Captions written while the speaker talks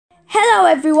Hello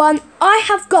everyone, I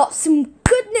have got some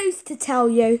good news to tell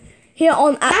you here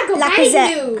on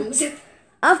Lacazette.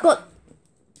 I've got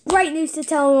great news to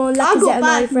tell you on Lacazette,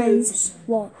 my friends. News.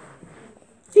 What?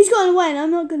 He's gone away and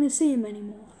I'm not going to see him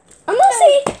anymore. I'm not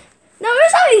seeing... No,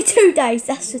 it's only 2 days.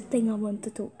 That's the thing I want to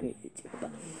talk to you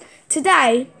about.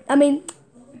 Today,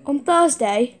 on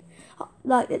Thursday,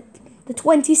 like the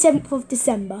 27th of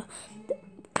December,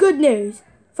 good news.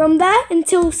 From there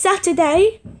until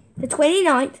Saturday, the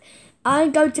 29th,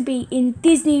 I'm going to be in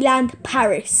Disneyland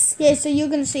Paris. Yeah, so you're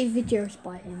going to see videos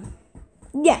by him.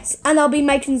 Yes, and I'll be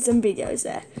making some videos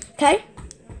there. Okay?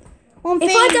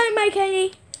 If I don't make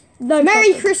any, no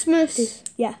Merry problem. Christmas.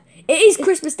 Yeah, it is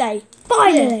Christmas Day.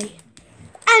 Finally. Yeah.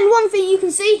 And one thing you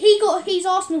can see, he got his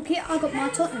Arsenal kit, I got my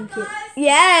Tottenham kit.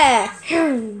 Yeah.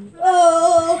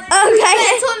 Oh.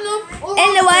 Okay. Tottenham or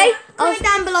Anyway, comment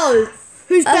down below.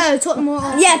 Who's better, Tottenham or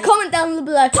Arsenal? Yeah, comment down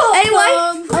below. Tottenham.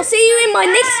 Anyway, I'll see you in my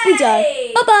next video.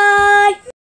 Bye bye.